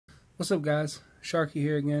What's up, guys? Sharky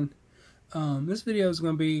here again. This video is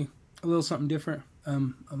going to be a little something different.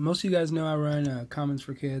 Most of you guys know I run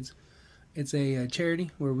Commons4Kids. It's a charity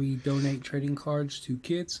where we donate trading cards to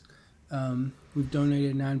kids. We've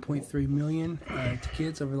donated 9.3 million to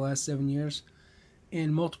kids over the last 7 years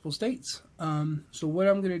in multiple states. So what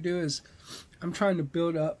I'm going to do is I'm trying to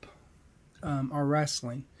build up our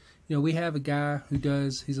wrestling. You know, we have a guy who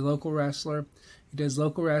he's a local wrestler. He does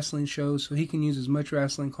local wrestling shows, so he can use as much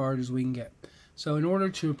wrestling card as we can get. So in order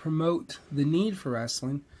to promote the need for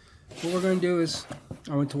wrestling, what we're going to do is,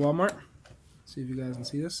 I went to Walmart, see if you guys can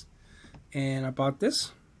see this, and I bought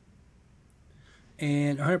this.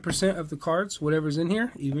 And 100% of the cards, whatever's in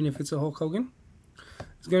here, even if it's a Hulk Hogan,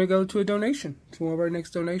 is going to go to a donation, to one of our next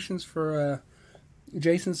donations for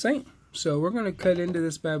Jason Saint. So we're going to cut into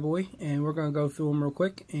this bad boy, and we're going to go through them real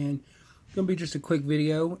quick, and it's going to be just a quick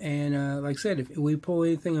video. And like I said, if we pull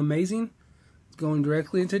anything amazing, it's going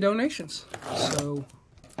directly into donations. So,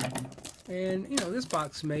 and you know, this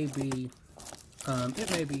box may be,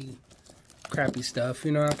 it may be crappy stuff.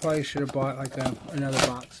 You know, I probably should have bought like another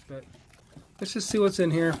box, but let's just see what's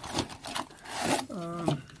in here.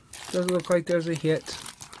 Doesn't look like there's a hit.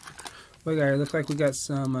 Look at it. Looks like we got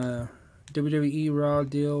some WWE Raw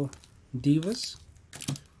Deal Divas.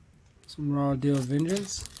 Some Raw Deal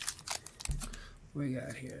Vengeance. What we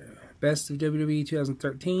got here? Best of WWE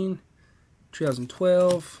 2013,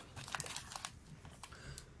 2012,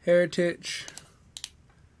 Heritage,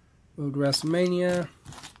 Road to WrestleMania,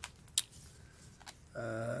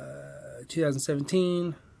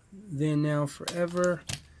 2017, Then, Now, Forever,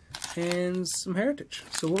 and some Heritage.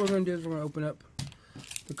 So what we're going to do is we're going to open up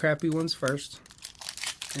the crappy ones first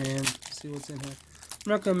and see what's in here.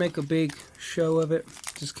 I'm not going to make a big show of it.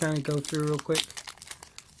 Just kind of go through real quick.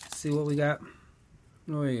 See what we got.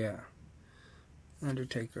 Oh yeah.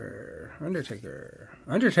 Undertaker.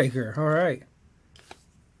 Alright.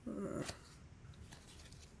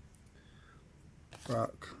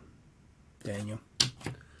 Brock. Daniel.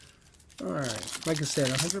 Alright. Like I said,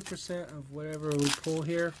 100% of whatever we pull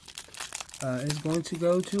here is going to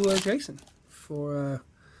go to Jason for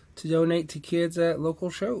to donate to kids at local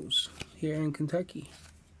shows here in Kentucky.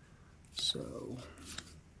 So,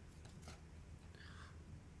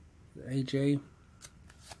 AJ.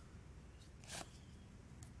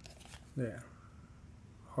 There.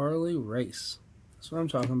 Harley Race. That's what I'm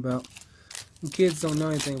talking about. And kids don't know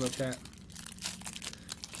anything about that.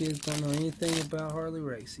 Kids don't know anything about Harley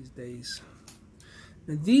Race these days.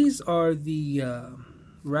 Now, these are the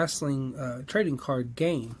wrestling trading card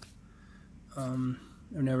game. I've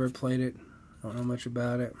never played it. I don't know much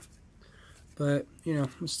about it. But, you know,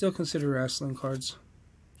 I still consider wrestling cards.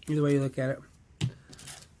 Either way you look at it.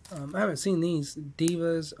 I haven't seen these.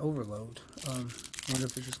 Divas Overload. I wonder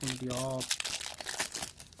if it's just going to be all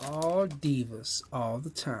divas all the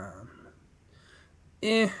time.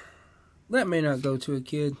 That may not go to a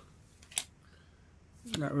kid.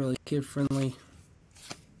 Not really kid friendly.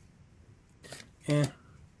 You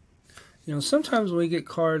know, sometimes when we get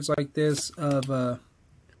cards like this of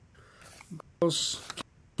girls,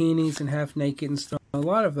 bikinis, and half naked and stuff, a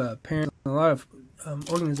lot of parents, a lot of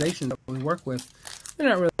organizations that we work with, they're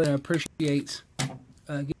not really going to appreciate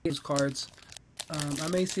getting those cards. I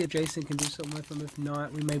may see if Jason can do something with them. If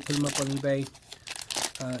not, we may put them up on eBay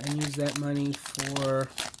and use that money for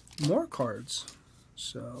more cards.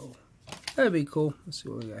 So, that'd be cool. Let's see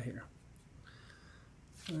what we got here.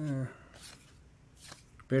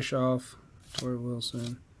 Bischoff, Tori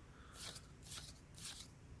Wilson.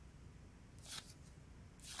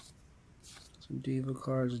 Some Diva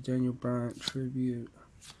cards, Daniel Bryant Tribute.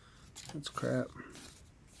 That's crap.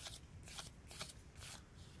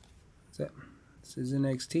 What's that? This is an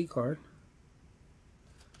NXT card.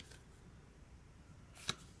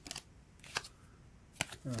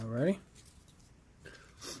 Alrighty.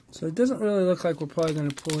 So it doesn't really look like we're probably going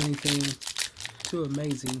to pull anything too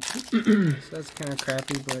amazing. So that's kind of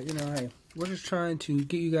crappy, but you know, hey, we're just trying to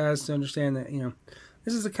get you guys to understand that, you know,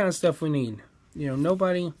 this is the kind of stuff we need. You know,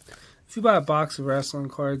 nobody, if you buy a box of wrestling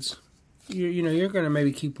cards, you know, you're going to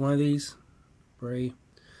maybe keep one of these. Bray.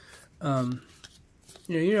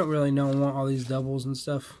 You know, you don't really want all these doubles and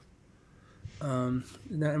stuff. I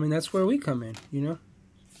mean, that's where we come in, you know.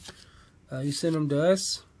 You send them to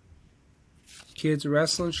us. Kids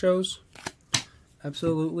wrestling shows.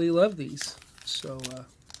 Absolutely love these. So,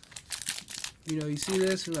 you know, you see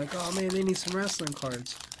this and you're like, oh man, they need some wrestling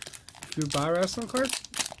cards. If you buy wrestling cards,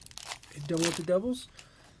 you don't want the doubles,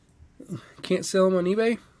 can't sell them on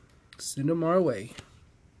eBay, send them our way.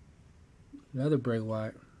 Another Bray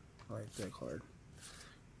Wyatt. I like that card.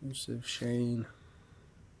 Rusev, Shane,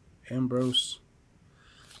 Ambrose,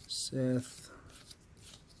 Seth,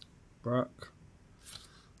 Brock,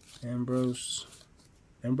 Ambrose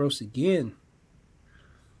again,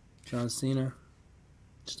 John Cena,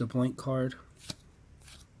 just a blank card.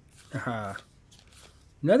 Aha.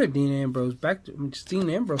 Another Dean Ambrose, back to Dean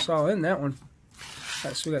Ambrose all in that one.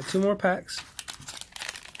 Alright, so we got 2 more packs.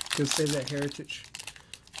 Could save that heritage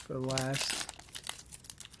for the last.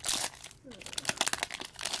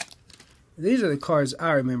 These are the cards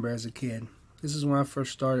I remember as a kid. This is when I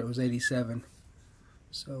first started. It was 87.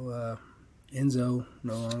 So, Enzo,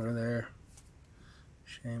 no longer there.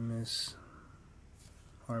 Sheamus,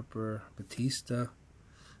 Harper, Batista.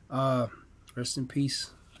 Rest in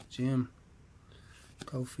peace, Jim,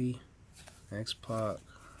 Kofi, X-Pac,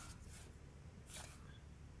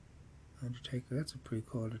 Undertaker. That's a pretty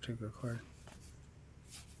cool Undertaker card.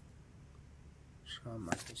 Shawn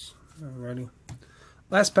Michaels. Alrighty.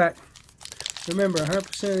 Last pack. Remember,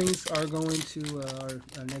 100% of these are going to our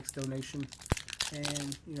next donation.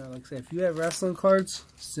 And, you know, like I said, if you have wrestling cards,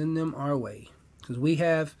 send them our way. Because we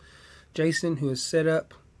have Jason, who is set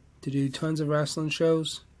up to do tons of wrestling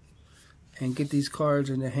shows and get these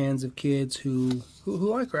cards in the hands of kids who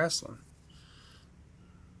like wrestling.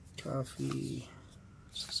 Coffee,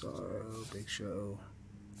 Cesaro, Big Show,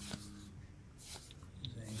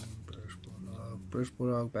 Zane, Bruce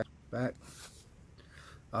Bulldog, back.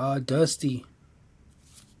 Dusty.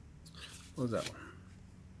 What was that one?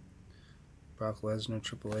 Brock Lesnar,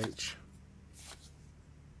 Triple H.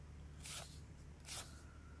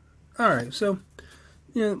 Alright, so,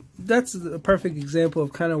 you know, that's a perfect example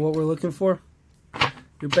of kind of what we're looking for.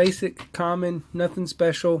 Your basic, common, nothing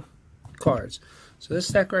special cards. So this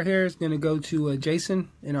stack right here is going to go to Jason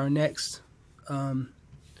in our next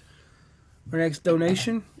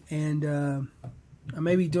donation. And I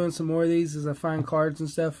may be doing some more of these as I find cards and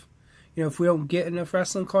stuff. You know, if we don't get enough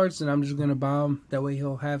wrestling cards, then I'm just going to buy them. That way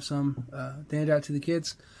he'll have some to hand out to the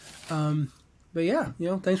kids. But yeah, you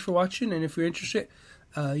know, thanks for watching. And if you're interested,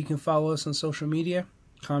 you can follow us on social media,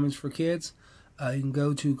 Commons4Kids. You can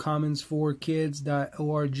go to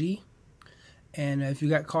Commons4Kids.org. And if you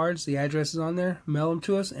got cards, the address is on there. Mail them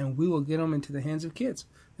to us, and we will get them into the hands of kids.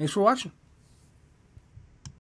 Thanks for watching.